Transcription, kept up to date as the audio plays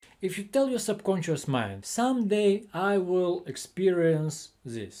If you tell your subconscious mind, someday I will experience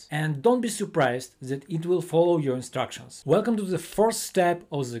this, and don't be surprised that it will follow your instructions. Welcome to the first step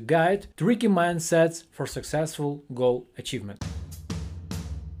of the guide, Tricky Mindsets for Successful Goal Achievement.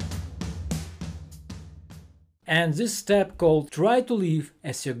 And this step called try to live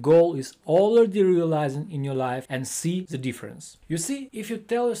as your goal is already realizing in your life and see the difference. You see, if you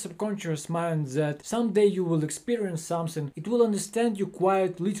tell your subconscious mind that someday you will experience something, it will understand you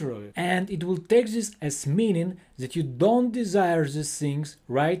quite literally, and it will take this as meaning that you don't desire these things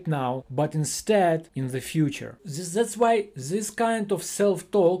right now, but instead in the future. That's why this kind of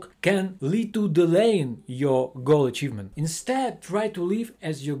self-talk can lead to delaying your goal achievement. Instead, try to live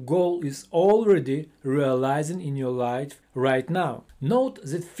as your goal is already realizing in your life right now. Note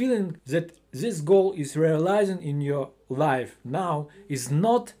that feeling that this goal is realizing in your life now is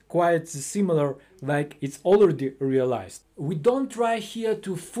not quite similar like it's already realized. We don't try here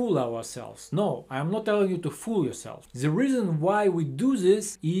to fool ourselves. No, I'm not telling you to fool yourself. The reason why we do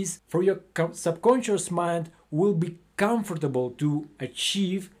this is for your subconscious mind will be comfortable to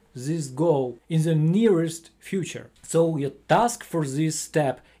achieve this goal in the nearest future. So your task for this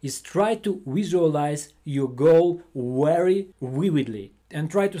step is try to visualize your goal very vividly and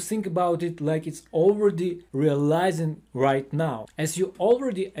try to think about it like it's already realizing right now, as you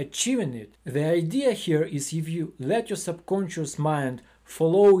already achieving it. The idea here is if you let your subconscious mind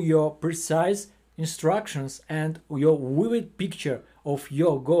follow your precise instructions and your vivid picture of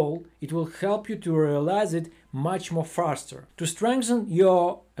your goal, it will help you to realize it much more faster. To strengthen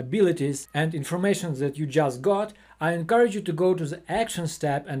your abilities and information that you just got, I encourage you to go to the Actions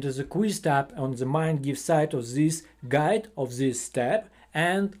tab and to the Quiz tab on the Mindgifts side of this guide of this step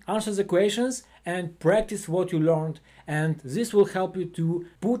and answer the questions and practice what you learned, and this will help you to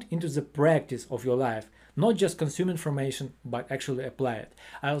put into the practice of your life, not just consume information but actually apply it.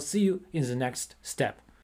 I'll see you in the next step.